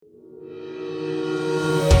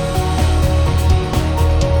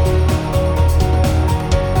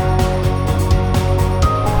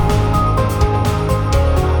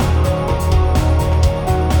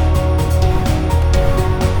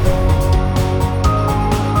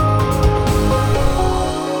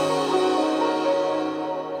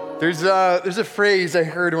There's a phrase I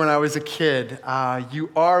heard when I was a kid.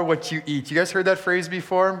 You are what you eat. You guys heard that phrase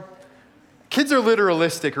before? Kids are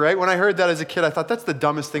literalistic, right? When I heard that as a kid, I thought that's the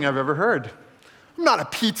dumbest thing I've ever heard. I'm not a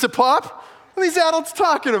pizza pop. What are these adults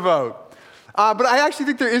talking about? But I actually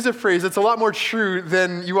think there is a phrase that's a lot more true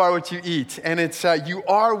than you are what you eat. And it's you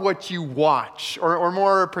are what you watch, or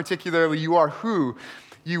more particularly, you are who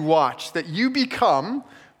you watch. That you become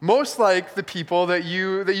most like the people that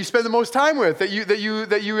you spend the most time with, that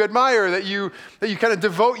you admire, that you kind of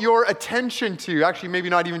devote your attention to. Actually, maybe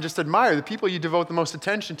not even just admire. The people you devote the most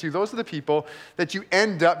attention to, those are the people that you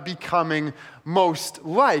end up becoming most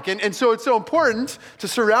like. And so it's so important to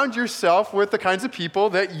surround yourself with the kinds of people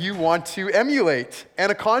that you want to emulate.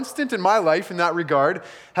 And a constant in my life in that regard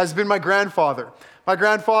has been my grandfather. My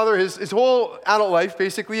grandfather, his whole adult life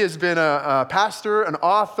basically has been a pastor, an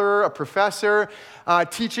author, a professor,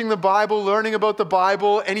 teaching the Bible, learning about the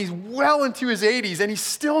Bible, and he's well into his 80s, and he's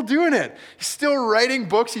still doing it. He's still writing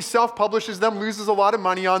books. He self-publishes them, loses a lot of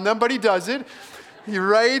money on them, but he does it. He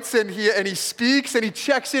writes and he speaks and he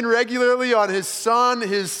checks in regularly on his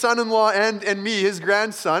son-in-law, and me, his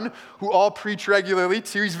grandson, who all preach regularly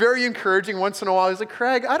too. He's very encouraging. Once in a while, he's like,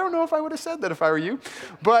 Craig, I don't know if I would have said that if I were you,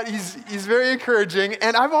 but he's very encouraging.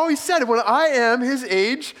 And I've always said, when I am his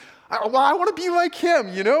age, I want to be like him,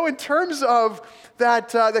 in terms of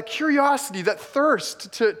that curiosity, that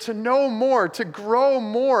thirst to know more, to grow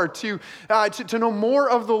more, to know more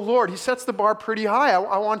of the Lord. He sets the bar pretty high.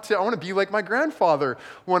 I want to be like my grandfather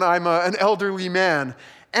when I'm an elderly man.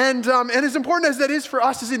 And as important as that is for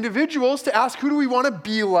us as individuals to ask, who do we want to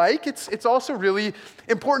be like? It's also really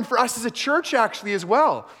important for us as a church, actually, as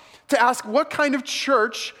well, to ask, what kind of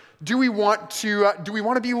church do we want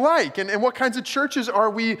to be like? And what kinds of churches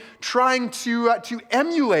are we trying to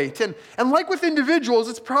emulate? And like with individuals,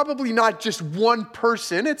 it's probably not just one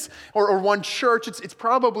person, or one church. It's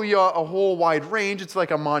probably a whole wide range. It's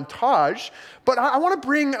like a montage. But I want to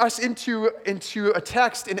bring us into a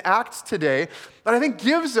text in Acts today that I think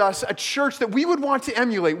gives us a church that we would want to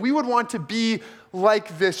emulate. We would want to be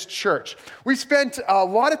like this church. We spent a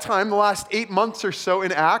lot of time the last 8 months or so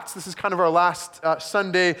in Acts. This is kind of our last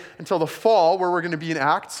Sunday until the fall where we're going to be in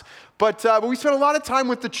Acts. But we spent a lot of time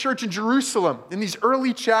with the church in Jerusalem in these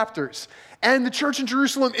early chapters. And the church in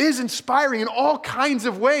Jerusalem is inspiring in all kinds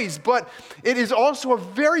of ways, but it is also a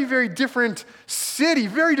very, very different city,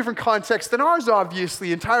 very different context than ours,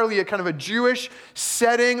 obviously. Entirely a kind of a Jewish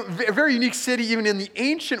setting, a very unique city even in the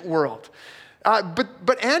ancient world.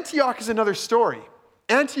 But Antioch is another story.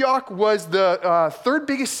 Antioch was the third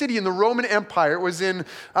biggest city in the Roman Empire. It was in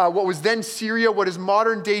what was then Syria, what is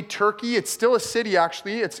modern-day Turkey. It's still a city,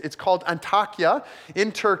 actually. It's called Antakya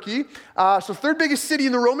in Turkey. So third biggest city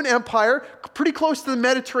in the Roman Empire, pretty close to the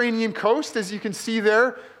Mediterranean coast, as you can see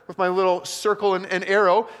there with my little circle and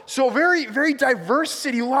arrow. So very, very diverse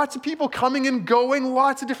city, lots of people coming and going,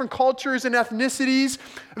 lots of different cultures and ethnicities.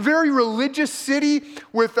 Very religious city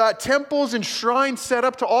with temples and shrines set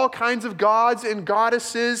up to all kinds of gods and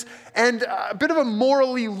goddesses, and a bit of a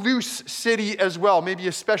morally loose city as well, maybe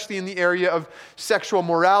especially in the area of sexual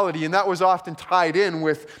morality, and that was often tied in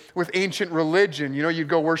with ancient religion. You'd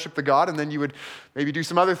go worship the god, and then you would maybe do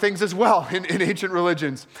some other things as well in ancient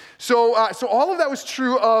religions. So all of that was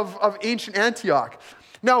true of ancient Antioch.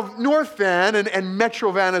 Now, North Van and Metro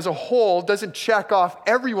Van as a whole doesn't check off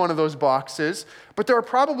every one of those boxes, but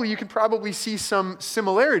you can probably see some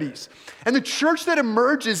similarities. And the church that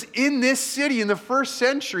emerges in this city in the first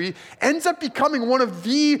century ends up becoming one of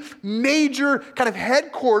the major kind of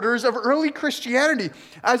headquarters of early Christianity.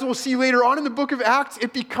 As we'll see later on in the book of Acts,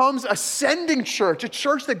 it becomes a sending church, a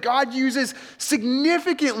church that God uses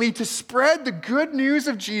significantly to spread the good news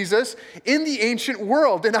of Jesus in the ancient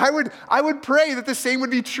world. And I would pray that the same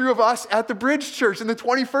would be true of us at the Bridge Church in the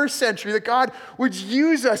 21st century, that God would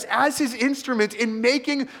use us as his instrument in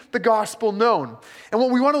making the gospel known. And what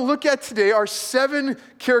we want to look at today are 7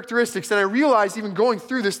 characteristics. And I realize even going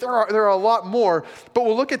through this, there are a lot more, but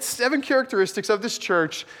we'll look at 7 characteristics of this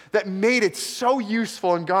church that made it so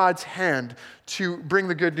useful in God's hand to bring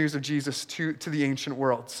the good news of Jesus to the ancient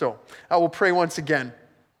world. So I will pray once again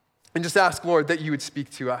and just ask, Lord, that you would speak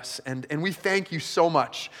to us. And we thank you so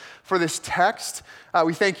much for this text.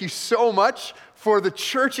 We thank you so much for the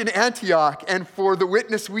church in Antioch and for the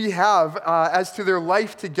witness we have as to their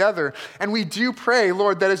life together. And we do pray,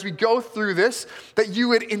 Lord, that as we go through this, that you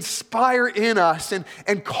would inspire in us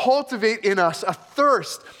and cultivate in us a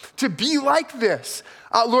thirst to be like this.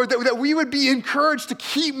 Lord, that we would be encouraged to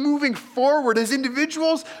keep moving forward as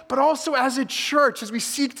individuals, but also as a church, as we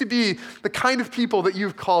seek to be the kind of people that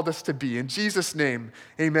you've called us to be. In Jesus' name,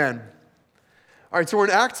 amen. All right, so we're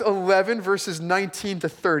in Acts 11, verses 19 to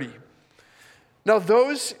 30. Now,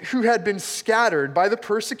 those who had been scattered by the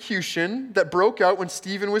persecution that broke out when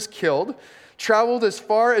Stephen was killed traveled as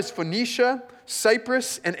far as Phoenicia,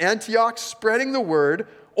 Cyprus, and Antioch, spreading the word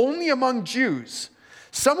only among Jews.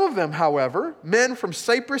 Some of them, however, men from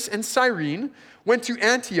Cyprus and Cyrene, went to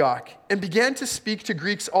Antioch and began to speak to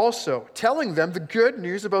Greeks also, telling them the good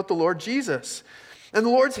news about the Lord Jesus. And the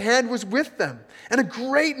Lord's hand was with them, and a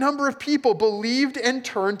great number of people believed and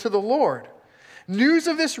turned to the Lord. News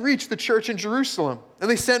of this reached the church in Jerusalem, and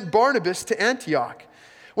they sent Barnabas to Antioch.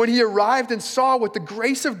 When he arrived and saw what the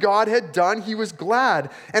grace of God had done, he was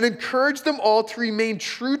glad and encouraged them all to remain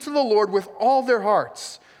true to the Lord with all their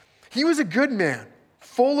hearts. He was a good man,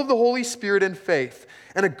 full of the Holy Spirit and faith,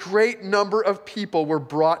 and a great number of people were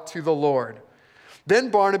brought to the Lord.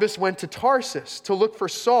 Then Barnabas went to Tarsus to look for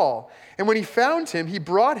Saul, and when he found him, he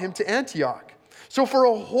brought him to Antioch. So for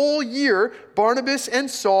a whole year, Barnabas and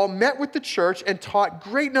Saul met with the church and taught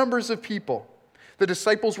great numbers of people. The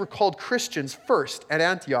disciples were called Christians first at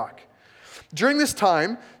Antioch. During this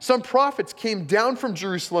time, some prophets came down from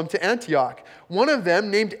Jerusalem to Antioch. One of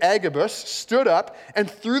them, named Agabus, stood up and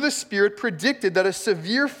through the Spirit predicted that a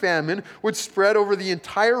severe famine would spread over the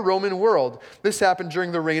entire Roman world. This happened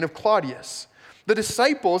during the reign of Claudius. The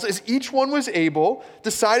disciples, as each one was able,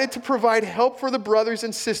 decided to provide help for the brothers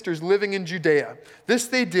and sisters living in Judea. This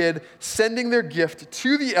they did, sending their gift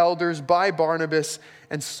to the elders by Barnabas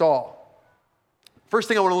and Saul. First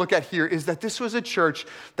thing I want to look at here is that this was a church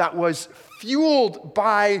that was fueled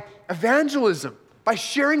by evangelism, by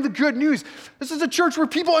sharing the good news. This is a church where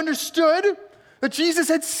people understood that Jesus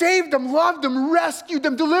had saved them, loved them, rescued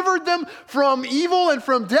them, delivered them from evil and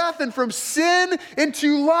from death and from sin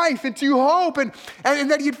into life, into hope, and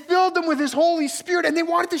that he had filled them with his Holy Spirit, and they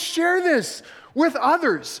wanted to share this with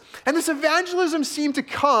others. And this evangelism seemed to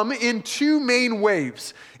come in two main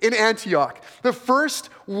waves in Antioch. The first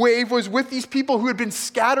wave was with these people who had been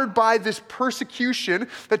scattered by this persecution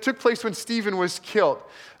that took place when Stephen was killed.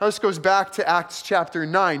 Now this goes back to Acts chapter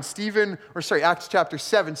 9. Acts chapter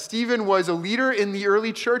 7. Stephen was a leader in the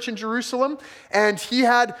early church in Jerusalem, and he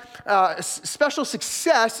had special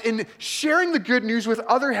success in sharing the good news with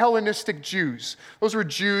other Hellenistic Jews. Those were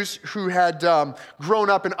Jews who had grown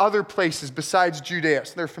up in other places besides Judea.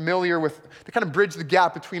 So they're familiar with, they kind of bridge the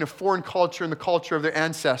gap between a foreign culture and the culture of their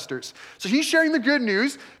ancestors. So he's sharing the good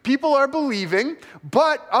news. People are believing,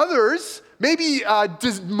 but others, maybe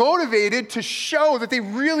motivated to show that they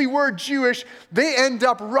really were Jewish, they end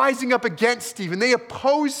up rising up against Stephen. They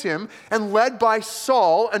oppose him, and led by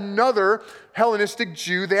Saul, another Hellenistic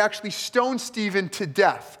Jew, they actually stone Stephen to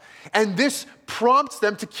death. And this prompts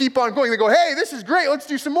them to keep on going. They go, hey, this is great, let's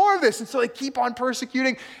do some more of this. And so they keep on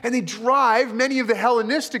persecuting, and they drive many of the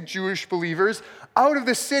Hellenistic Jewish believers out of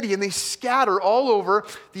the city, and they scatter all over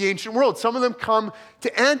the ancient world. Some of them come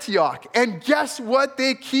to Antioch, and guess what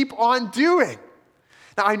they keep on doing?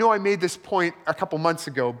 Now, I know I made this point a couple months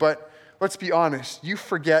ago, but let's be honest, you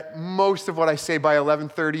forget most of what I say by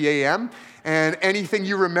 11:30 a.m., and anything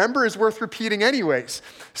you remember is worth repeating anyways.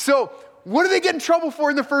 So, what do they get in trouble for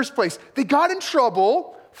in the first place? They got in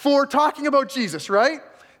trouble for talking about Jesus, right?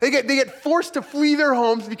 They get forced to flee their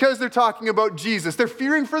homes because they're talking about Jesus. They're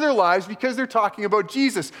fearing for their lives because they're talking about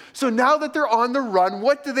Jesus. So now that they're on the run,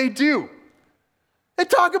 what do? They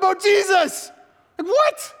talk about Jesus. Like,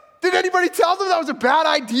 what? Did anybody tell them that was a bad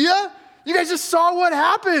idea? You guys just saw what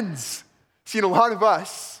happens. See, and a lot of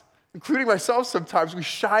us, including myself sometimes, we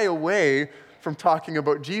shy away from talking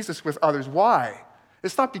about Jesus with others. Why?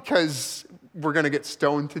 It's not because we're going to get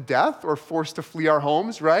stoned to death or forced to flee our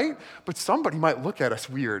homes, right? But somebody might look at us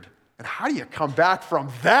weird. And how do you come back from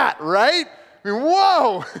that, right? I mean,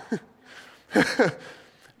 whoa!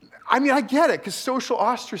 I mean, I get it, because social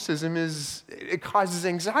ostracism it causes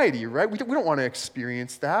anxiety, right? We don't want to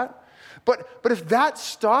experience that. But if that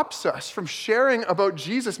stops us from sharing about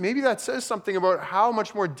Jesus, maybe that says something about how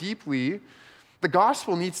much more deeply the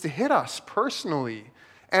gospel needs to hit us personally.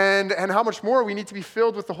 And how much more we need to be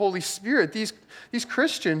filled with the Holy Spirit. These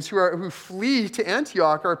Christians who flee to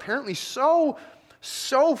Antioch are apparently so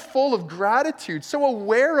full of gratitude, so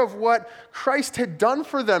aware of what Christ had done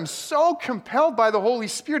for them, so compelled by the Holy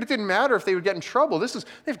Spirit. It didn't matter if they would get in trouble.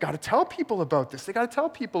 They've got to tell people about this. They've got to tell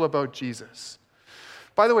people about Jesus.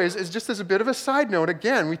 by the way, just as a bit of a side note,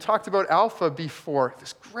 again, we talked about Alpha before,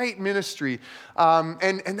 this great ministry.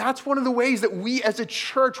 And that's one of the ways that we as a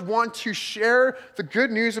church want to share the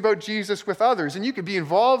good news about Jesus with others. And you could be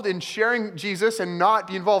involved in sharing Jesus and not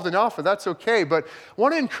be involved in Alpha. That's okay. But I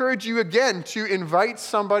want to encourage you again to invite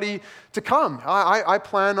somebody to come. I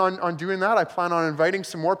plan on doing that. I plan on inviting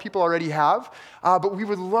some more. People already have. But we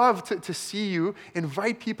would love to see you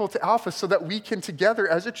invite people to Alpha so that we can together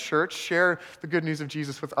as a church share the good news of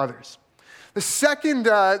Jesus with others. The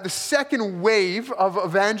second wave of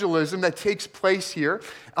evangelism that takes place here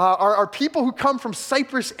are people who come from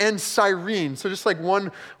Cyprus and Cyrene. So just like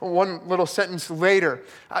one little sentence later.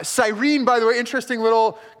 Cyrene, by the way, interesting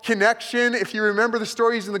little connection. If you remember the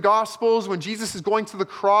stories in the Gospels when Jesus is going to the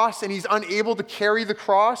cross and he's unable to carry the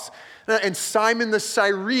cross, and Simon the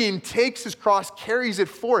Cyrene takes his cross, carries it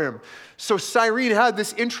for him. So Cyrene had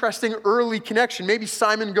this interesting early connection. Maybe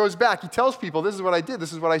Simon goes back. He tells people, this is what I did.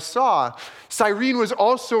 This is what I saw. Cyrene was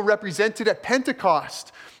also represented at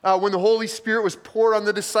Pentecost when the Holy Spirit was poured on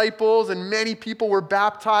the disciples and many people were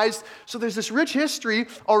baptized. So there's this rich history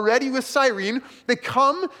already with Cyrene. They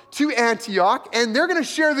come to Antioch and they're going to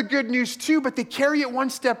share the good news too, but they carry it one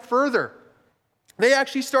step further. They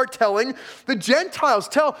actually start telling the Gentiles,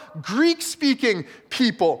 tell Greek-speaking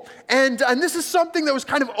people. And this is something that was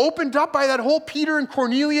kind of opened up by that whole Peter and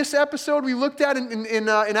Cornelius episode we looked at in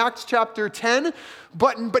Acts chapter 10.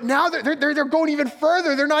 But now they're going even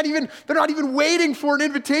further. They're not even waiting for an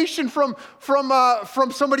invitation from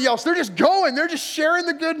somebody else. They're just going. They're just sharing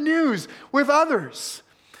the good news with others.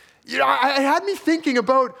 You know, it had me thinking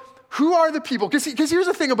about who are the people? Because here's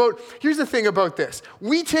the thing about this.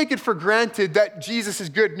 We take it for granted that Jesus is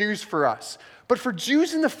good news for us. But for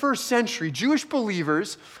Jews in the first century, Jewish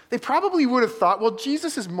believers, they probably would have thought, well,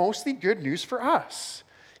 Jesus is mostly good news for us.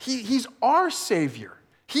 He's our Savior.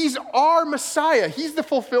 He's our Messiah. He's the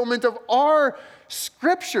fulfillment of our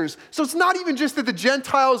scriptures. So it's not even just that the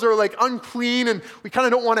Gentiles are like unclean and we kind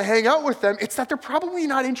of don't want to hang out with them. It's that they're probably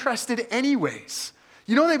not interested anyways.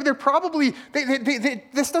 You know, they're probably,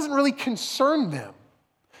 this doesn't really concern them.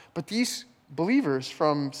 But these believers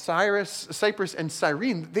from Cyprus and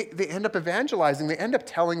Cyrene, they end up evangelizing. They end up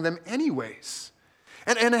telling them anyways.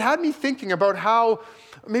 And it had me thinking about how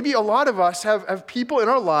maybe a lot of us have people in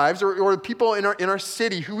our lives or people in our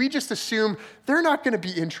city who we just assume they're not going to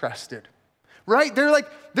be interested. Right?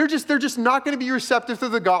 They're just not going to be receptive to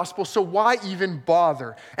the gospel, so why even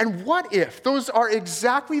bother? And what if those are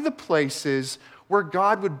exactly the places where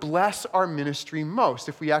God would bless our ministry most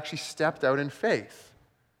if we actually stepped out in faith?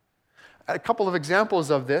 A couple of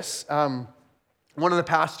examples of this. One of the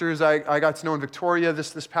pastors I got to know in Victoria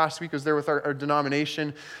this past week was there with our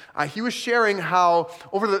denomination. He was sharing how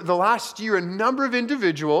over the last year, a number of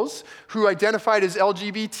individuals who identified as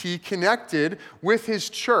LGBT connected with his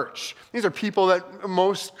church. These are people that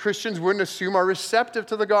most Christians wouldn't assume are receptive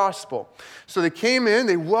to the gospel. So they came in,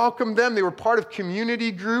 they welcomed them, they were part of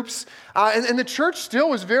community groups, and the church still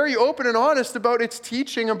was very open and honest about its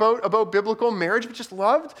teaching about biblical marriage, but just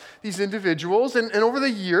loved these individuals. And over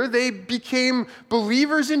the year, they became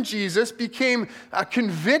believers in Jesus, became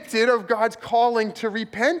convicted of God's calling to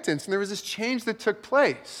repentance, and there was this change that took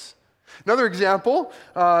place. Another example,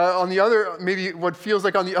 on the other, maybe what feels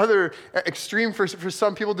like on the other extreme for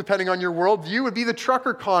some people, depending on your worldview, would be the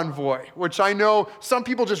trucker convoy, which I know some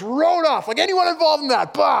people just wrote off, like anyone involved in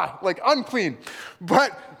that, bah, like unclean.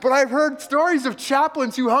 But I've heard stories of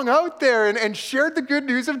chaplains who hung out there and shared the good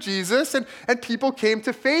news of Jesus, and people came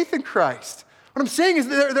to faith in Christ. What I'm saying is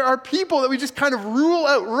there are people that we just kind of rule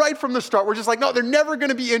out right from the start. We're just like, no, they're never going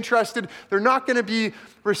to be interested. They're not going to be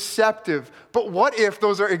receptive. But what if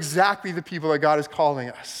those are exactly the people that God is calling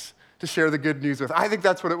us to share the good news with? I think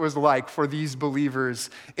that's what it was like for these believers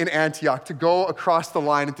in Antioch, to go across the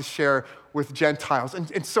line and to share with Gentiles.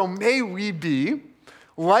 And so may we be,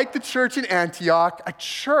 like the church in Antioch, a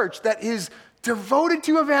church that is devoted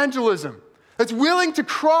to evangelism, that's willing to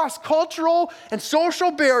cross cultural and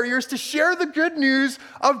social barriers to share the good news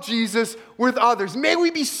of Jesus with others. May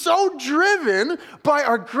we be so driven by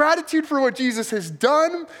our gratitude for what Jesus has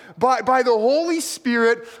done, by the Holy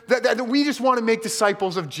Spirit, that we just want to make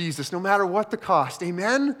disciples of Jesus, no matter what the cost.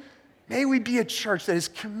 Amen? May we be a church that is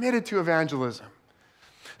committed to evangelism.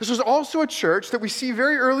 This was also a church that we see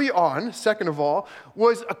very early on, second of all,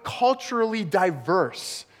 was a culturally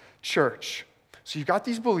diverse church. So you've got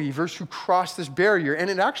these believers who crossed this barrier, and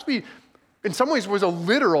it actually, in some ways, was a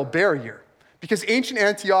literal barrier. because ancient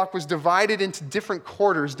Antioch was divided into different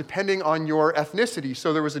quarters depending on your ethnicity.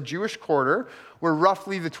 So there was a Jewish quarter where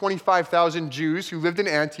roughly the 25,000 Jews who lived in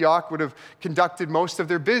Antioch would have conducted most of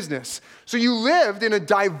their business. So you lived in a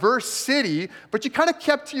diverse city, but you kind of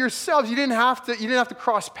kept to yourselves. You didn't have to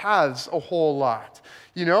cross paths a whole lot.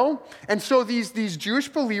 You know? And so these Jewish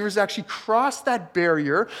believers actually crossed that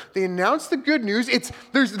barrier. They announced the good news.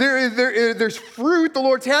 There's fruit. The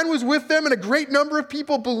Lord's hand was with them, and a great number of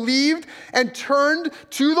people believed and turned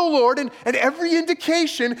to the Lord. And every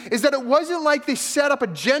indication is that it wasn't like they set up a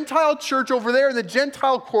Gentile church over there in the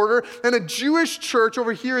Gentile quarter and a Jewish church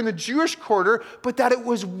over here in the Jewish quarter, but that it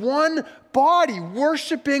was one body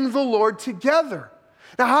worshiping the Lord together.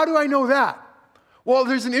 Now, how do I know that? Well,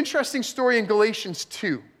 there's an interesting story in Galatians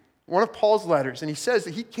 2, one of Paul's letters, and he says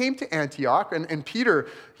that he came to Antioch, and Peter,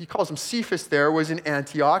 he calls him Cephas there, was in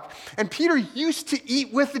Antioch, and Peter used to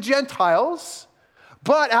eat with the Gentiles,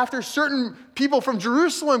 but after certain people from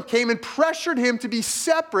Jerusalem came and pressured him to be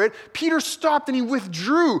separate, Peter stopped and he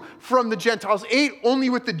withdrew from the Gentiles, ate only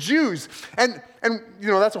with the Jews. And you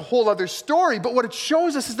know, that's a whole other story, but what it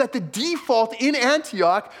shows us is that the default in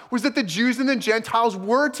Antioch was that the Jews and the Gentiles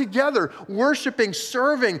were together, worshiping,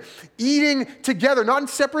 serving, eating together, not in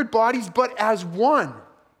separate bodies, but as one.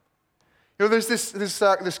 You know, there's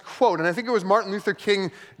this quote, and I think it was Martin Luther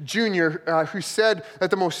King Jr. Who said that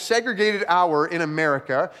the most segregated hour in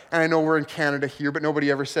America, and I know we're in Canada here, but nobody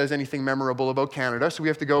ever says anything memorable about Canada, so we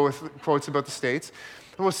have to go with quotes about the States.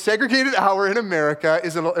 The most segregated hour in America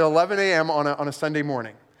is at 11 a.m. on a Sunday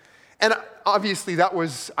morning. And obviously that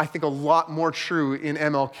was, I think, a lot more true in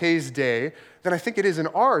MLK's day than I think it is in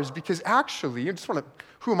ours, because actually,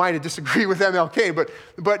 who am I to disagree with MLK,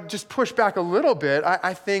 but just push back a little bit,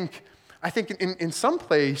 I think in some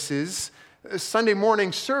places, Sunday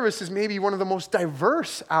morning service is maybe one of the most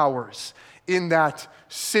diverse hours in that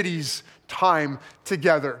city's time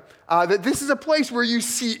together. That this is a place where you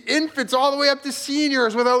see infants all the way up to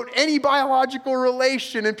seniors without any biological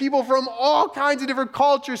relation, and people from all kinds of different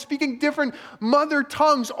cultures speaking different mother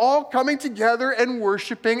tongues, all coming together and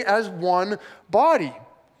worshiping as one body.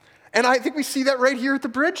 And I think we see that right here at the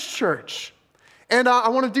Bridge Church. And I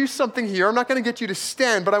want to do something here. I'm not going to get you to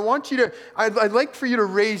stand, but I'd like for you to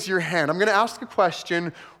raise your hand. I'm going to ask a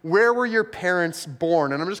question: where were your parents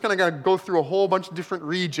born? And I'm just going to go through a whole bunch of different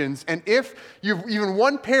regions. And if you've even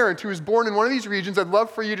one parent who was born in one of these regions, I'd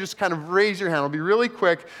love for you to just kind of raise your hand. It'll be really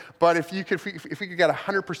quick, but if we could get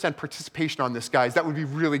 100% participation on this, guys, that would be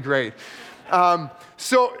really great.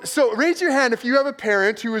 So raise your hand if you have a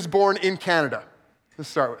parent who was born in Canada. Let's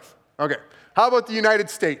start with. Okay. How about the United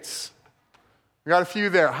States? We got a few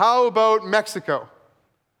there. How about Mexico?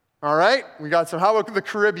 All right, we got some. How about the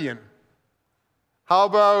Caribbean? How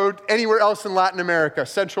about anywhere else in Latin America,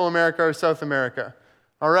 Central America or South America?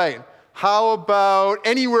 All right. How about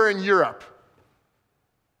anywhere in Europe?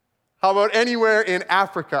 How about anywhere in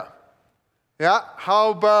Africa? Yeah. How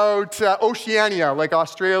about Oceania, like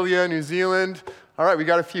Australia, New Zealand? All right, we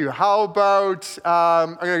got a few. How about,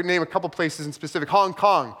 I'm going to name a couple places in specific. Hong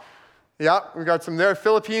Kong. Yeah, we got some there.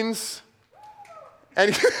 Philippines.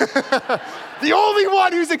 And the only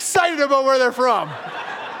one who's excited about where they're from.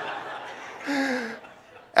 And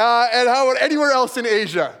how about anywhere else in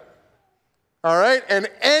Asia? All right, and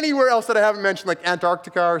anywhere else that I haven't mentioned, like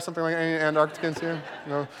Antarctica or something like that. Any Antarcticans here?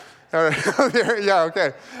 No? All right. Yeah,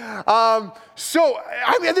 okay. So,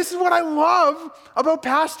 I mean, this is what I love about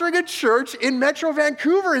pastoring a church in Metro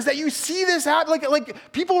Vancouver, is that you see this happen.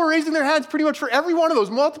 Like people are raising their hands pretty much for every one of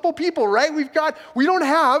those, multiple people, right? We don't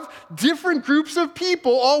have different groups of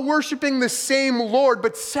people all worshiping the same Lord,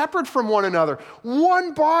 but separate from one another.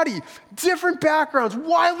 One body, different backgrounds,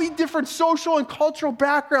 wildly different social and cultural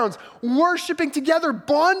backgrounds, worshiping together,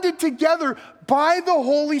 bonded together by the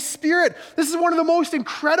Holy Spirit. This is one of the most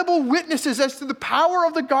incredible witnesses as to the power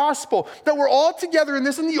of the gospel, that we're all together in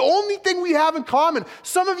this, and the only thing we have in common,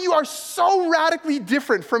 some of you are so radically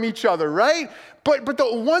different from each other, right? But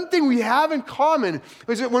the one thing we have in common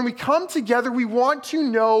is that when we come together, we want to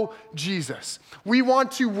know Jesus. We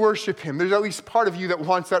want to worship him. There's at least part of you that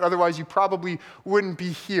wants that, otherwise you probably wouldn't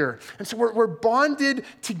be here. And so we're bonded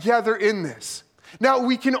together in this. Now,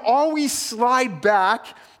 we can always slide back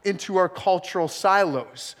into our cultural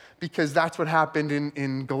silos, because that's what happened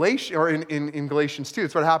in Galatia, or in Galatians 2.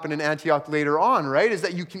 It's what happened in Antioch later on, right? Is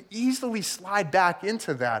that you can easily slide back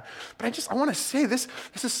into that. But I want to say this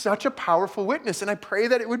is such a powerful witness, and I pray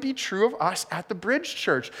that it would be true of us at the Bridge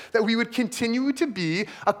Church, that we would continue to be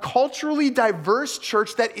a culturally diverse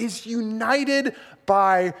church that is united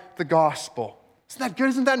by the gospel. Isn't that good?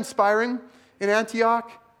 Isn't that inspiring in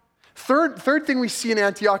Antioch? Third thing we see in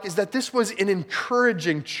Antioch is that this was an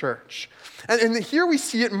encouraging church. And here we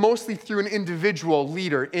see it mostly through an individual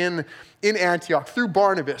leader in Antioch, through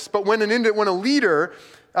Barnabas. But when a leader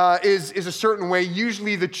is a certain way,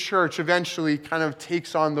 usually the church eventually kind of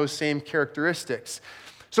takes on those same characteristics.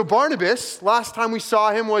 So Barnabas, last time we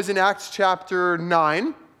saw him was in Acts chapter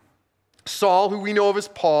 9. Saul, who we know of as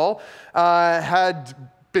Paul, had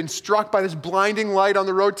been struck by this blinding light on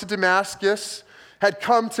the road to Damascus, had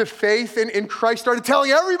come to faith in Christ, started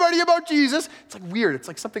telling everybody about Jesus. It's like weird. It's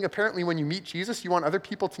like something apparently when you meet Jesus, you want other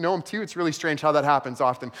people to know him too. It's really strange how that happens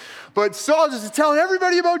often. But Saul just is telling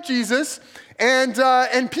everybody about Jesus,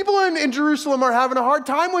 and people in Jerusalem are having a hard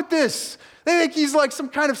time with this. They think he's like some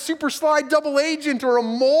kind of super sly double agent or a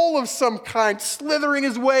mole of some kind, slithering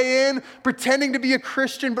his way in, pretending to be a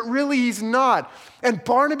Christian, but really he's not. And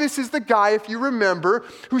Barnabas is the guy, if you remember,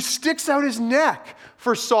 who sticks out his neck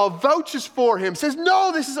for Saul, vouches for him, says,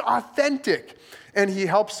 no, this is authentic. And he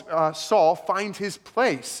helps Saul find his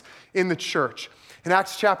place in the church. In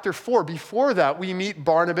Acts chapter 4, before that, we meet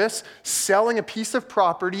Barnabas selling a piece of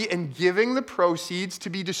property and giving the proceeds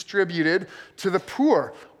to be distributed to the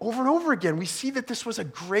poor. Over and over again, we see that this was a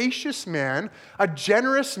gracious man, a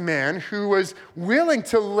generous man who was willing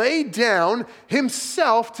to lay down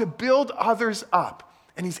himself to build others up.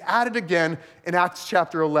 And he's at it again in Acts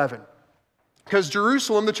chapter 11. Because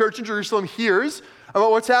Jerusalem, the church in Jerusalem, hears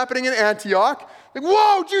about what's happening in Antioch. Like,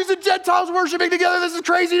 whoa, Jews and Gentiles worshiping together. This is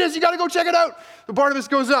craziness. You got to go check it out. So Barnabas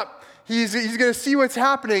goes up. He's going to see what's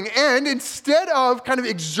happening. And instead of kind of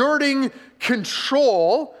exerting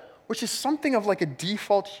control, which is something of like a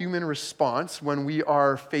default human response when we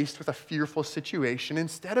are faced with a fearful situation,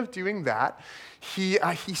 instead of doing that, he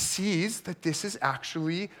sees that this is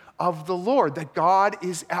actually of the Lord, that God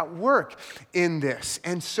is at work in this.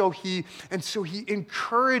 And so he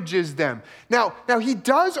encourages them. Now he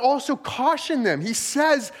does also caution them. He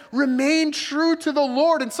says, remain true to the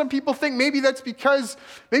Lord. And some people think maybe that's because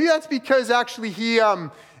actually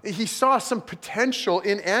he saw some potential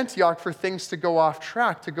in Antioch for things to go off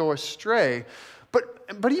track, to go astray.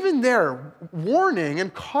 But even there, warning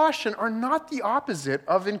and caution are not the opposite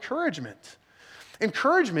of encouragement.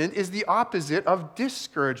 Encouragement is the opposite of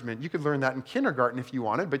discouragement. You could learn that in kindergarten if you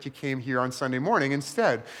wanted, but you came here on Sunday morning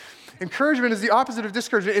instead. Encouragement is the opposite of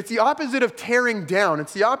discouragement. It's the opposite of tearing down.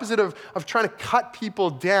 It's the opposite of trying to cut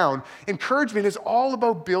people down. Encouragement is all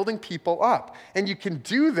about building people up. And you can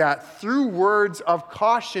do that through words of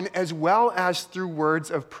caution as well as through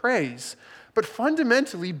words of praise. But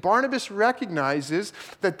fundamentally, Barnabas recognizes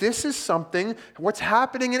that this is something, what's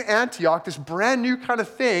happening in Antioch, this brand new kind of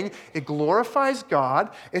thing, it glorifies God,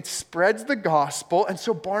 it spreads the gospel, and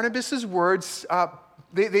so Barnabas's words,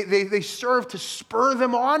 they serve to spur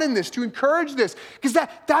them on in this, to encourage this, because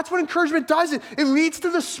that's what encouragement does. It leads to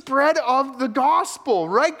the spread of the gospel,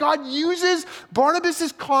 right? God uses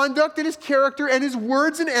Barnabas's conduct and his character and his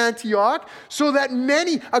words in Antioch so that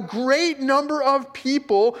a great number of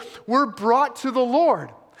people were brought to the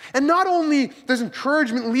Lord. And not only does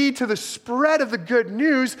encouragement lead to the spread of the good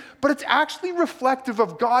news, but it's actually reflective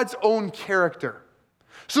of God's own character.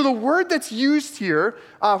 So the word that's used here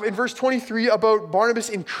in verse 23 about Barnabas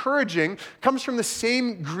encouraging comes from the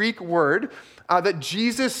same Greek word that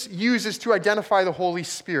Jesus uses to identify the Holy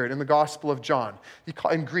Spirit in the Gospel of John.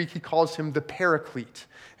 In Greek, he calls him the Paraclete.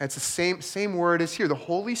 And it's the same word as here. The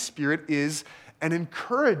Holy Spirit is an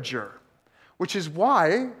encourager, which is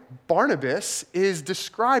why Barnabas is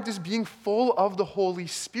described as being full of the Holy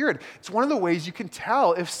Spirit. It's one of the ways you can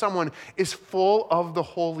tell if someone is full of the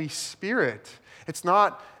Holy Spirit. It's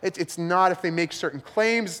not if they make certain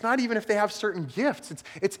claims. It's not even if they have certain gifts.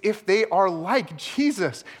 It's if they are like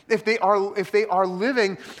Jesus, if they are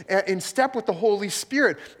living in step with the Holy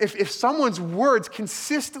Spirit. If someone's words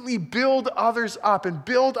consistently build others up and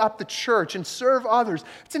build up the church and serve others,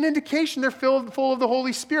 it's an indication they're full of the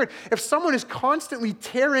Holy Spirit. If someone is constantly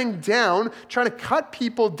tearing down, trying to cut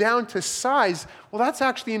people down to size, well, that's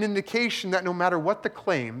actually an indication that no matter what the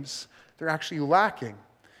claims, they're actually lacking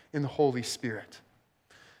in the Holy Spirit.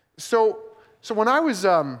 So when I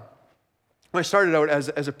started out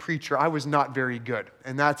as a preacher, I was not very good,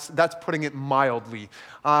 and that's putting it mildly.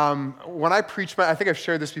 When I preached I think I've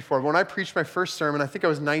shared this before, but when I preached my first sermon, I think I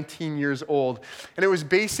was 19 years old, and it was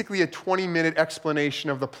basically a 20-minute explanation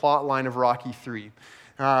of the plot line of Rocky III.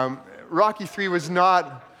 Rocky III was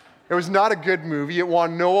not a good movie. It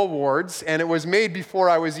won no awards, and it was made before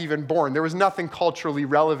I was even born. There was nothing culturally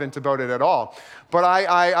relevant about it at all. But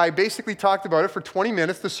I basically talked about it for 20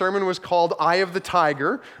 minutes. The sermon was called Eye of the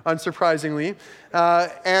Tiger, unsurprisingly.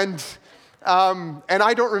 And And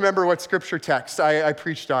I don't remember what scripture text I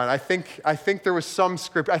preached on. I think there was some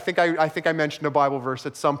script. I think I mentioned a Bible verse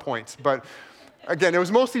at some point. But again, it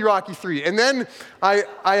was mostly Rocky 3. And then I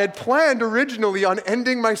had planned originally on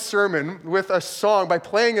ending my sermon with a song, by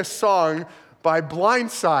playing a song by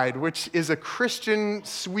Blindside, which is a Christian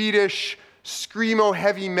Swedish screamo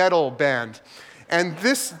heavy metal band. And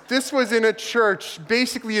this was in a church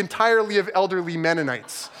basically entirely of elderly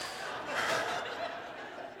Mennonites.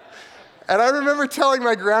 And I remember telling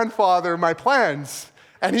my grandfather my plans,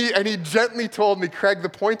 and he gently told me, Craig, the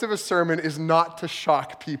point of a sermon is not to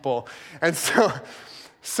shock people. And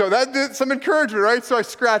so that did some encouragement, right? So I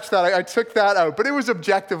scratched that. I took that out. But it was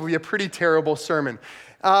objectively a pretty terrible sermon.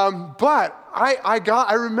 But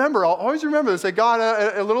I remember, I'll always remember this, I got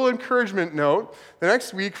a little encouragement note the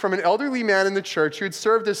next week from an elderly man in the church who had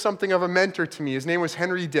served as something of a mentor to me. His name was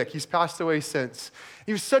Henry Dick. He's passed away since.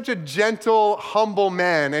 He was such a gentle, humble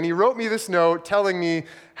man, and he wrote me this note telling me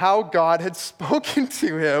how God had spoken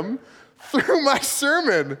to him through my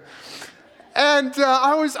sermon. And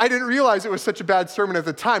I didn't realize it was such a bad sermon at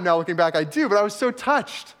the time. Now looking back, I do, but I was so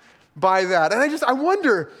touched by that. And I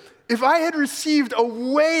wonder, if I had received a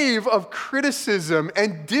wave of criticism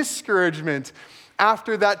and discouragement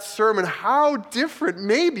after that sermon, how different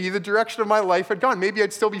maybe the direction of my life had gone. Maybe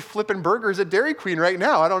I'd still be flipping burgers at Dairy Queen right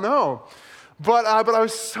now. I don't know. But I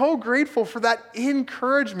was so grateful for that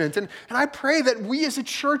encouragement. And I pray that we as a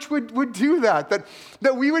church would do that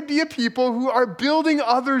we would be a people who are building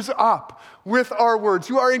others up with our words,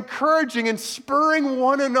 who are encouraging and spurring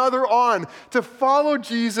one another on to follow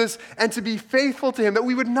Jesus and to be faithful to him, that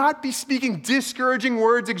we would not be speaking discouraging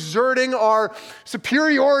words, exerting our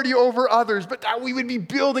superiority over others, but that we would be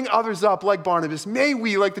building others up like Barnabas. May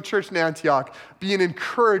we, like the church in Antioch, be an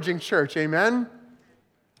encouraging church. Amen?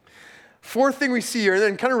 Fourth thing we see here, and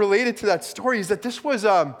then kind of related to that story, is that this was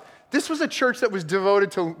a church that was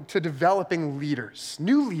devoted to developing leaders,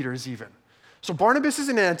 new leaders even. So Barnabas is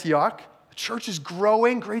in Antioch. The church is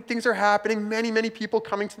growing. Great things are happening. Many, many people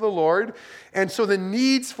coming to the Lord. And so the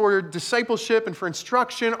needs for discipleship and for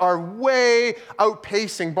instruction are way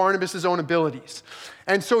outpacing Barnabas' own abilities.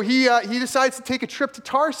 And so he decides to take a trip to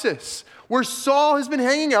Tarsus, where Saul has been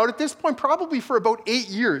hanging out at this point probably for about 8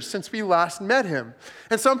 years since we last met him.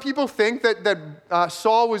 And some people think that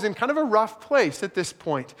Saul was in kind of a rough place at this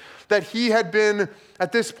point, that he had been,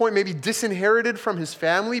 at this point, maybe disinherited from his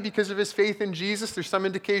family because of his faith in Jesus. There's some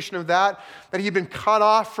indication of that he'd been cut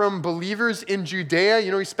off from believers in Judea.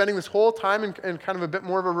 You know, he's spending this whole time in kind of a bit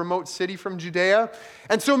more of a remote city from Judea.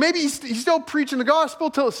 And so maybe he's still preaching the gospel,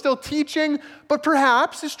 still teaching, but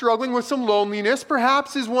perhaps is struggling with some loneliness,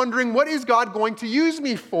 perhaps is wondering, what is God going to use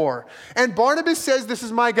me for? And Barnabas says, this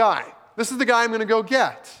is my guy. This is the guy I'm going to go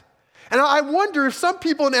get. And I wonder if some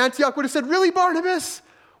people in Antioch would have said, really, Barnabas?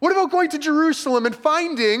 What about going to Jerusalem and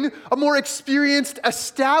finding a more experienced,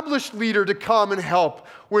 established leader to come and help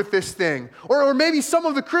with this thing? Or maybe some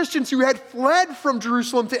of the Christians who had fled from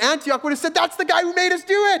Jerusalem to Antioch would have said, that's the guy who made us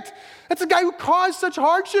do it. That's the guy who caused such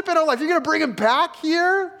hardship in our life. You're going to bring him back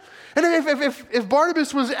here? And if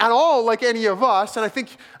Barnabas was at all like any of us, and I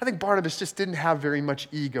think Barnabas just didn't have very much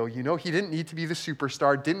ego, you know? He didn't need to be the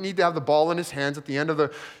superstar, didn't need to have the ball in his hands at the end of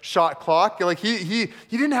the shot clock. Like he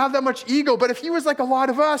didn't have that much ego, but if he was like a lot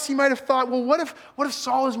of us, he might have thought, well, what if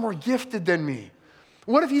Saul is more gifted than me?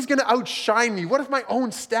 What if he's going to outshine me? What if my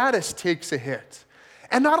own status takes a hit?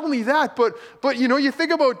 And not only that, but you know, you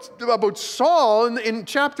think about Saul in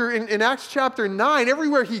Acts chapter 9,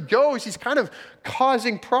 everywhere he goes, he's kind of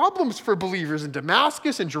causing problems for believers in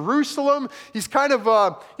Damascus and Jerusalem. He's kind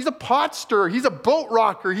of he's a pot stirrer, he's a boat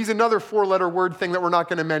rocker, he's another 4-letter word thing that we're not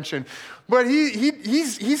going to mention. But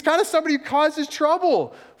he's kind of somebody who causes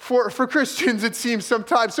trouble for Christians, it seems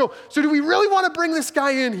sometimes. So do we really want to bring this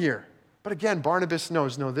guy in here? But again, Barnabas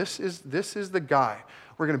knows, no, this is the guy.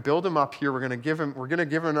 We're going to build him up here. We're going to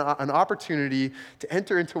give him an opportunity to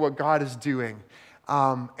enter into what God is doing.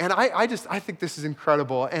 And I think this is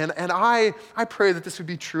incredible. And I pray that this would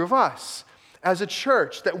be true of us as a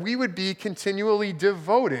church, that we would be continually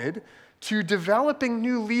devoted to developing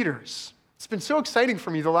new leaders. It's been so exciting for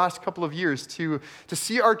me the last couple of years to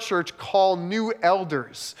see our church call new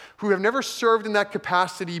elders who have never served in that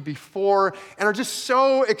capacity before and are just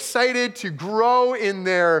so excited to grow in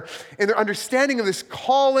their understanding of this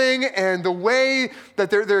calling and the way that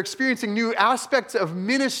they're experiencing new aspects of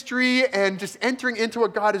ministry and just entering into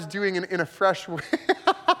what God is doing in a fresh way.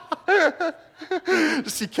 To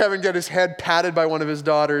see Kevin get his head patted by one of his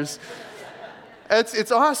daughters.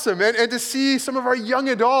 It's awesome. And to see some of our young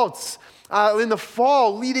adults in the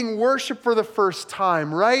fall, leading worship for the first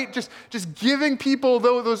time, right? Just giving people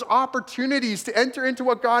those opportunities to enter into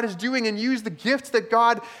what God is doing and use the gifts that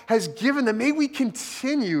God has given them. May we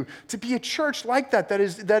continue to be a church like that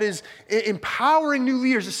is empowering new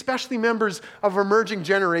leaders, especially members of emerging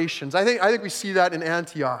generations. I think we see that in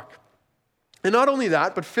Antioch. And not only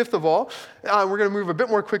that, but fifth of all, we're going to move a bit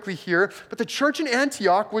more quickly here, but the church in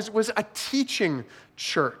Antioch was a teaching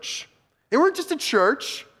church. They weren't just a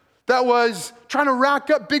church that was trying to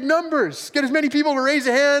rack up big numbers, get as many people to raise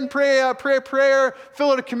a hand, pray a prayer,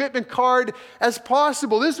 fill out a commitment card as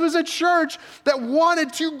possible. This was a church that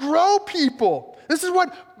wanted to grow people. This is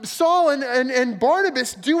what Saul and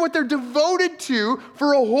Barnabas do, what they're devoted to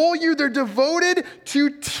for a whole year. They're devoted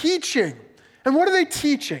to teaching. And what are they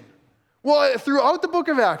teaching? Well, throughout the book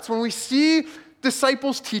of Acts, when we see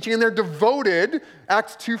disciples teaching, and they're devoted,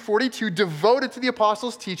 Acts 2:42, devoted to the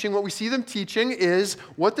apostles' teaching, what we see them teaching is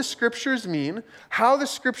what the scriptures mean, how the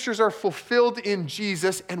scriptures are fulfilled in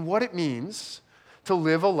Jesus, and what it means to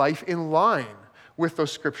live a life in line with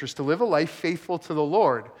those scriptures, to live a life faithful to the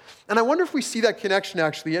Lord. And I wonder if we see that connection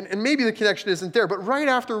actually, and maybe the connection isn't there, but right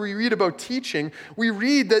after we read about teaching, we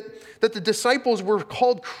read that the disciples were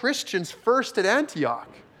called Christians first at Antioch.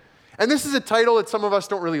 And this is a title that some of us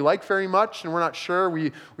don't really like very much, and we're not sure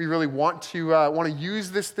we really want to use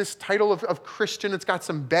this title of Christian. It's got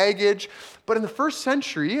some baggage. But in the first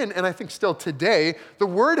century, and I think still today, the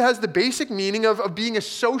word has the basic meaning of being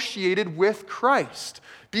associated with Christ,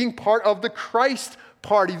 being part of the Christ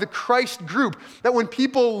party, the Christ group. That when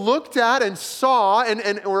people looked at and saw and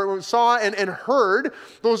heard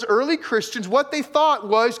those early Christians, what they thought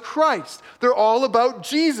was Christ. They're all about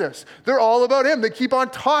Jesus. They're all about him. They keep on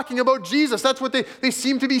talking about Jesus. That's what they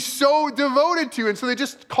seem to be so devoted to. And so they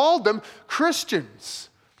just called them Christians.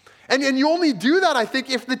 And you only do that, I think,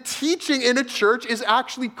 if the teaching in a church is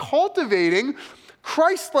actually cultivating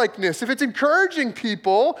Christ-likeness, if it's encouraging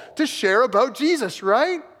people to share about Jesus,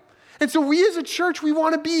 right? And so we as a church, we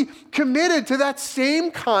want to be committed to that same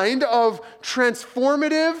kind of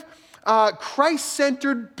transformative,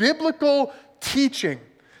 Christ-centered biblical teaching.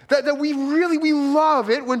 That we love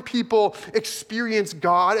it when people experience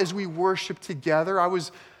God as we worship together. I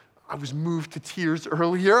was moved to tears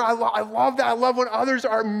earlier. I love that. I love when others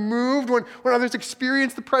are moved, when others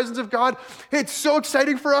experience the presence of God. It's so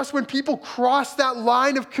exciting for us when people cross that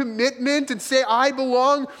line of commitment and say, I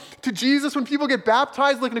belong to Jesus. When people get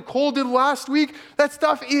baptized like Nicole did last week, that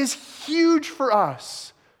stuff is huge for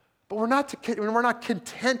us. But we're not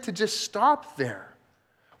content to just stop there.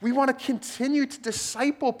 We want to continue to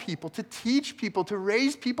disciple people, to teach people, to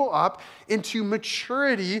raise people up into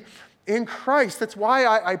maturity in Christ. That's why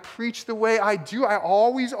I preach the way I do. I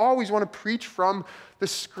always want to preach from the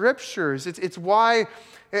scriptures. It's why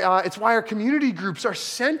our community groups are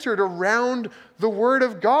centered around the Word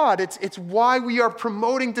of God. It's why we are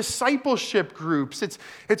promoting discipleship groups.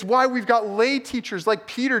 It's why we've got lay teachers like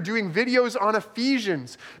Peter doing videos on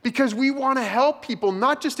Ephesians, because we want to help people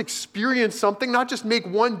not just experience something, not just make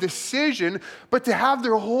one decision, but to have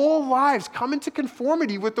their whole lives come into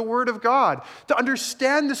conformity with the Word of God, to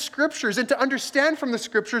understand the Scriptures and to understand from the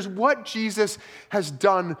Scriptures what Jesus has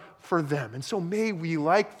done for them. And so may we,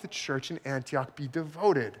 like the church in Antioch, be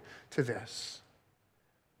devoted to this.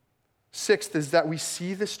 Sixth is that we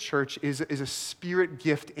see this church is a spirit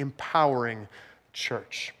gift empowering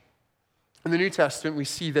church. In the New Testament, we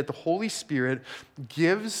see that the Holy Spirit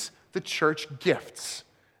gives the church gifts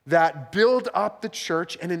that build up the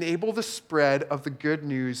church and enable the spread of the good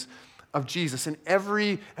news of Jesus. And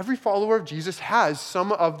every follower of Jesus has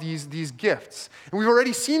some of these gifts. And we've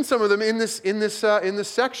already seen some of them in this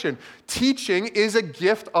section. Teaching is a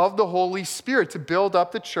gift of the Holy Spirit to build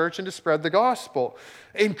up the church and to spread the gospel.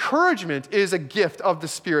 Encouragement is a gift of the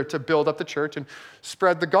Spirit to build up the church and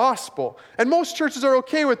spread the gospel. And most churches are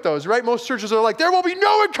okay with those, right? Most churches are like, there will be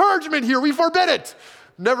no encouragement here. We forbid it.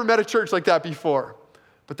 Never met a church like that before.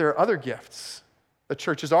 But there are other gifts that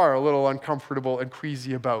churches are a little uncomfortable and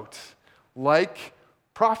queasy about, like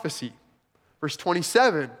prophecy. Verse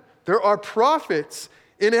 27, there are prophets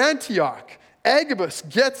in Antioch. Agabus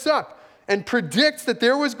gets up and predicts that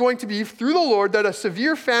there was going to be, through the Lord, that a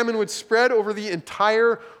severe famine would spread over the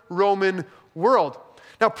entire Roman world.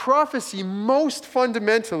 Now, prophecy, most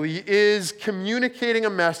fundamentally, is communicating a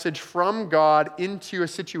message from God into a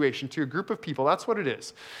situation, to a group of people. That's what it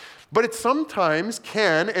is. But it sometimes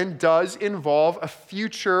can and does involve a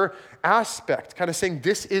future aspect, kind of saying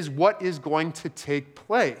this is what is going to take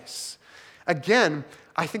place. Again,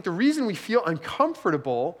 I think the reason we feel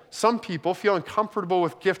uncomfortable, some people feel uncomfortable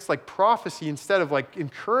with gifts like prophecy instead of like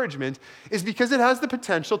encouragement, is because it has the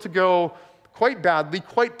potential to go quite badly,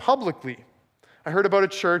 quite publicly. I heard about a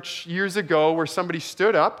church years ago where somebody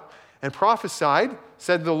stood up and prophesied,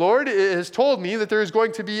 said, the Lord has told me that there is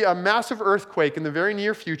going to be a massive earthquake in the very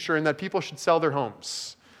near future and that people should sell their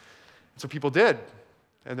homes. So people did,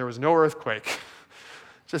 and there was no earthquake.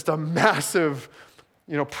 Just a massive,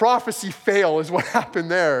 prophecy fail is what happened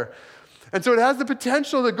there. And so it has the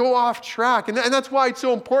potential to go off track. And that's why it's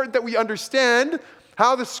so important that we understand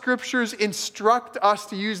how the scriptures instruct us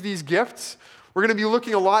to use these gifts. We're going to be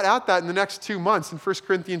looking a lot at that in the next 2 months in 1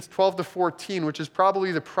 Corinthians 12 to 14, which is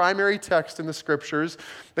probably the primary text in the scriptures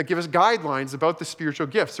that give us guidelines about the spiritual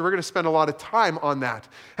gifts. So we're going to spend a lot of time on that.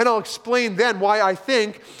 And I'll explain then why I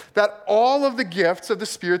think that all of the gifts of the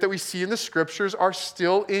Spirit that we see in the scriptures are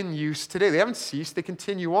still in use today. They haven't ceased, they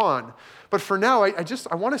continue on. But for now,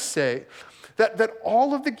 I want to say that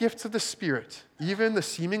all of the gifts of the Spirit, even the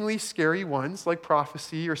seemingly scary ones like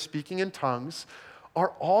prophecy or speaking in tongues,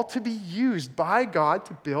 are all to be used by God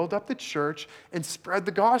to build up the church and spread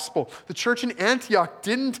the gospel. The church in Antioch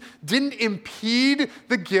didn't impede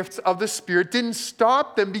the gifts of the Spirit, didn't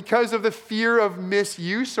stop them because of the fear of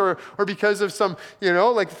misuse or because of some,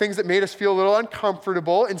 things that made us feel a little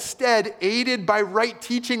uncomfortable. Instead, aided by right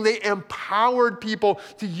teaching, they empowered people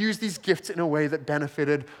to use these gifts in a way that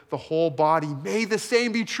benefited the whole body. May the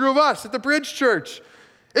same be true of us at the Bridge Church.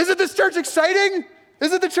 Isn't this church exciting?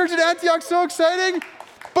 Isn't the church at Antioch so exciting?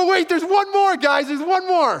 But wait, there's one more, guys. There's one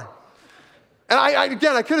more. And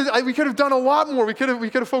we could have done a lot more. We could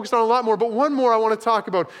have focused on a lot more. But one more I want to talk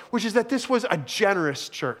about, which is that this was a generous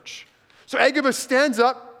church. So Agabus stands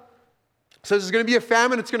up, says there's going to be a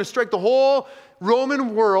famine. It's going to strike the whole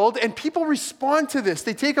Roman world. And people respond to this.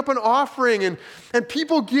 They take up an offering, and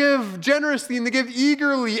people give generously, and they give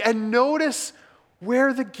eagerly. And notice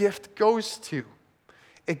where the gift goes to.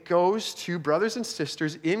 It goes to brothers and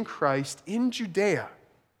sisters in Christ in Judea.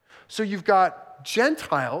 So you've got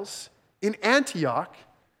Gentiles in Antioch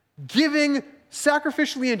giving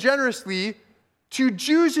sacrificially and generously to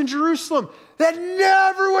Jews in Jerusalem. That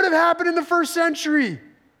never would have happened in the first century.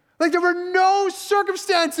 Like there were no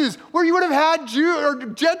circumstances where you would have had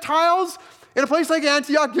Gentiles in a place like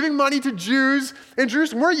Antioch giving money to Jews in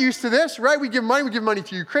Jerusalem. We're used to this, right? We give money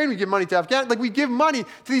to Ukraine, we give money to Afghanistan. We give money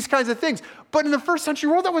to these kinds of things. But in the first century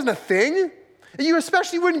world, that wasn't a thing. And you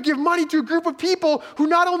especially wouldn't give money to a group of people who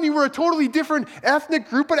not only were a totally different ethnic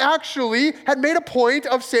group, but actually had made a point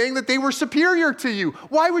of saying that they were superior to you.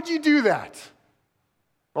 Why would you do that?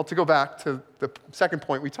 Well, to go back to the second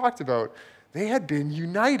point we talked about, they had been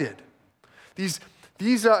united. These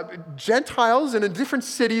Gentiles in a different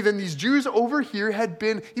city than these Jews over here had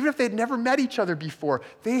been, even if they'd never met each other before,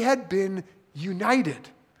 they had been united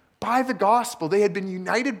by the gospel. They had been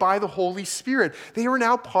united by the Holy Spirit. They were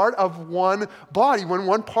now part of one body. When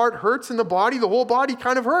one part hurts in the body, the whole body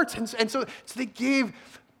kind of hurts. And so they gave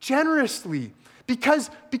generously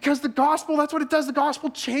because the gospel, that's what it does. The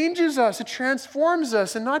gospel changes us. It transforms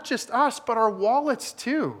us, and not just us, but our wallets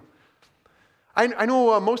too. I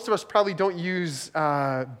know most of us probably don't use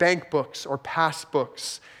bank books or pass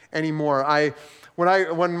books anymore.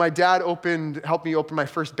 When my dad helped me open my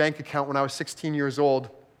first bank account when I was 16 years old,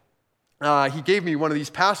 he gave me one of these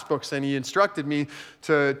pass books, and he instructed me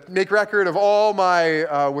to make record of all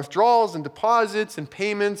my withdrawals and deposits and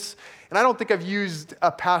payments. And I don't think I've used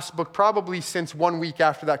a pass book probably since 1 week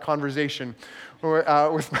after that conversation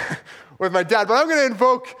with my dad. But I'm going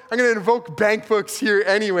to invoke bank books here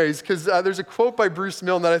anyways, because there's a quote by Bruce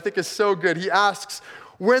Milne that I think is so good. He asks,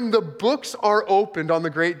 when the books are opened on the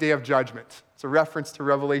great day of judgment, it's a reference to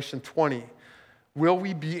Revelation 20, will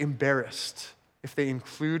we be embarrassed if they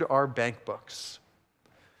include our bank books?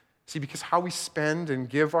 See, because how we spend and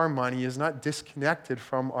give our money is not disconnected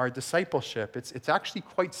from our discipleship. It's actually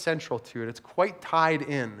quite central to it. It's quite tied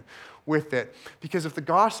in with it. Because if the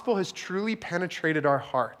gospel has truly penetrated our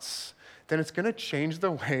hearts, then it's going to change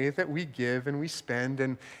the way that we give and we spend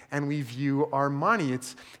and we view our money.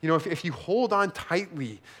 It's, if you hold on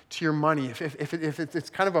tightly to your money, if it's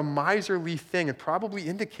kind of a miserly thing, it probably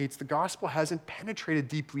indicates the gospel hasn't penetrated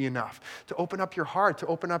deeply enough to open up your heart, to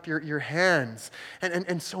open up your hands.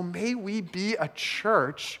 And so may we be a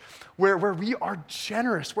church where we are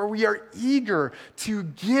generous, where we are eager to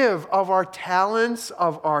give of our talents,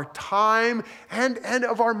 of our time, and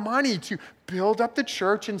of our money to build up the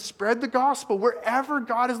church and spread the gospel wherever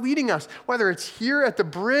God is leading us, whether it's here at the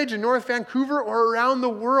Bridge in North Vancouver or around the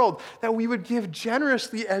world, that we would give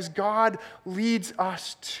generously as God leads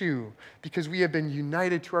us to, because we have been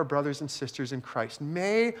united to our brothers and sisters in Christ.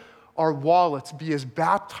 May our wallets be as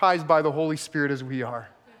baptized by the Holy Spirit as we are.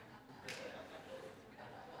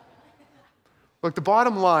 Look, the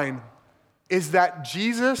bottom line is that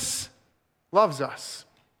Jesus loves us.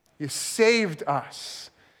 He has saved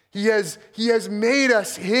us. He has made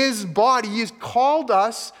us his body. He has called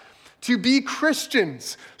us to be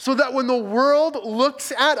Christians so that when the world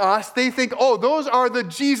looks at us, they think, oh, those are the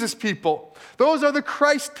Jesus people. Those are the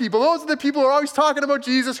Christ people. Those are the people who are always talking about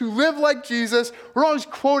Jesus, who live like Jesus. We're always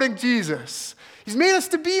quoting Jesus. He's made us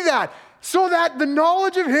to be that so that the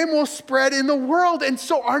knowledge of him will spread in the world. And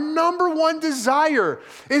so our number one desire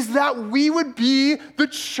is that we would be the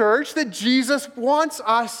church that Jesus wants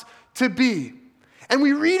us to be. And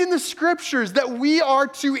we read in the scriptures that we are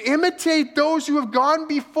to imitate those who have gone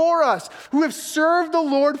before us, who have served the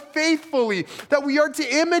Lord faithfully, that we are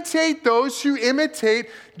to imitate those who imitate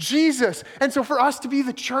Jesus. And so for us to be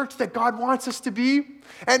the church that God wants us to be,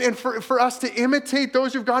 and for us to imitate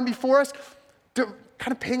those who've gone before us,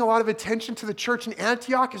 kind of paying a lot of attention to the church in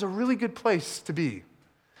Antioch is a really good place to be.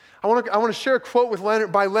 I want to share a quote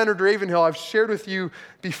by Leonard Ravenhill I've shared with you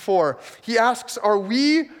before. He asks, are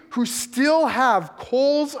we who still have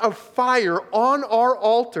coals of fire on our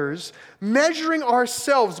altars, measuring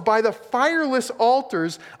ourselves by the fireless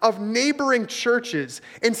altars of neighboring churches,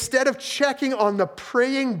 instead of checking on the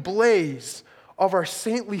praying blaze of our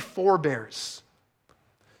saintly forebears?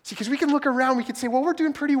 See, because we can look around, we can say, well, we're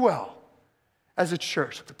doing pretty well as a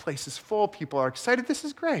church. The place is full, people are excited, this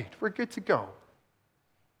is great, we're good to go.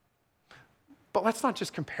 But let's not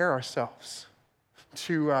just compare ourselves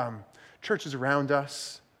to churches around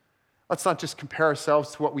us. Let's not just compare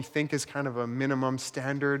ourselves to what we think is kind of a minimum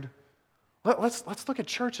standard. Let's look at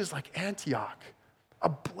churches like Antioch, a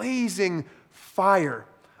blazing fire,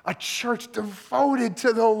 a church devoted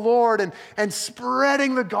to the Lord and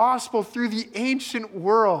spreading the gospel through the ancient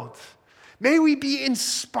world. May we be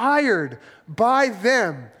inspired by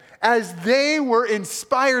them as they were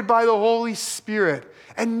inspired by the Holy Spirit.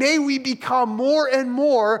 And may we become more and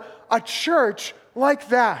more a church like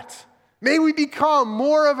that. May we become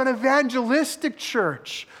more of an evangelistic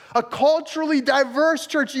church, a culturally diverse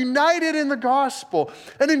church united in the gospel,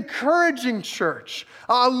 an encouraging church,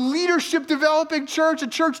 a leadership developing church, a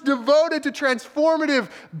church devoted to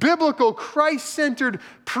transformative, biblical, Christ-centered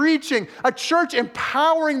preaching, a church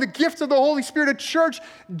empowering the gifts of the Holy Spirit, a church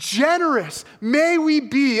generous. May we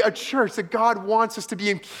be a church that God wants us to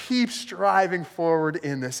be and keep striving forward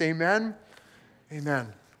in this. Amen?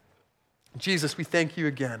 Amen. Jesus, we thank you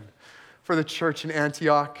again for the church in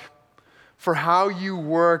Antioch, for how you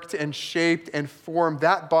worked and shaped and formed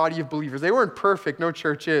that body of believers. They weren't perfect, no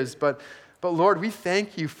church is, but Lord, we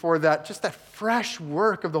thank you for that, just that fresh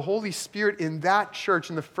work of the Holy Spirit in that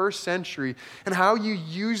church in the first century, and how you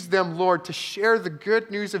used them, Lord, to share the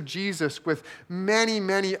good news of Jesus with many,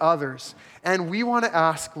 many others. And we want to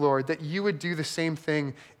ask, Lord, that you would do the same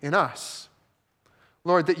thing in us.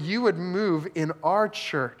 Lord, that you would move in our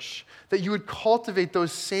church, that you would cultivate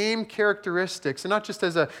those same characteristics, and not just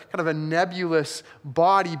as a kind of a nebulous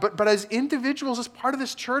body, but as individuals, as part of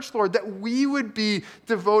this church, Lord, that we would be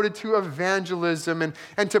devoted to evangelism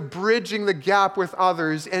and to bridging the gap with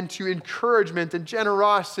others and to encouragement and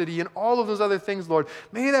generosity and all of those other things, Lord.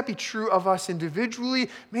 May that be true of us individually.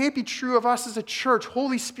 May it be true of us as a church.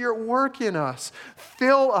 Holy Spirit, work in us,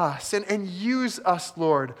 fill us, and use us,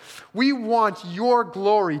 Lord. We want your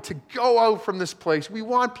glory to go out from this place. We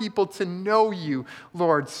want people to know you,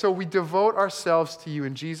 Lord. So we devote ourselves to you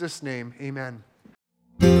in Jesus' name. Amen.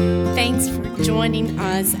 Thanks for joining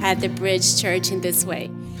us at the Bridge Church in this way.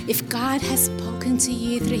 If God has spoken to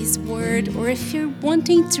you through his word, or if you're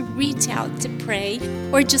wanting to reach out to pray,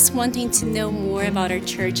 or just wanting to know more about our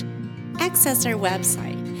church, access our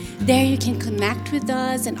website. There you can connect with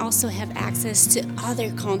us and also have access to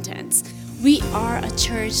other contents. We are a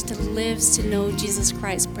church that lives to know Jesus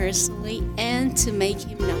Christ personally and to make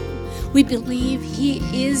him known. We believe he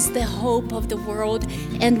is the hope of the world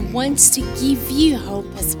and wants to give you hope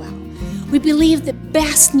as well. We believe the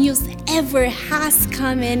best news ever has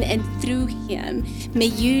come in, and through him, may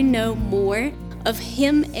you know more of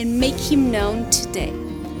him and make him known today.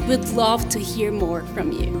 We'd love to hear more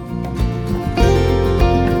from you.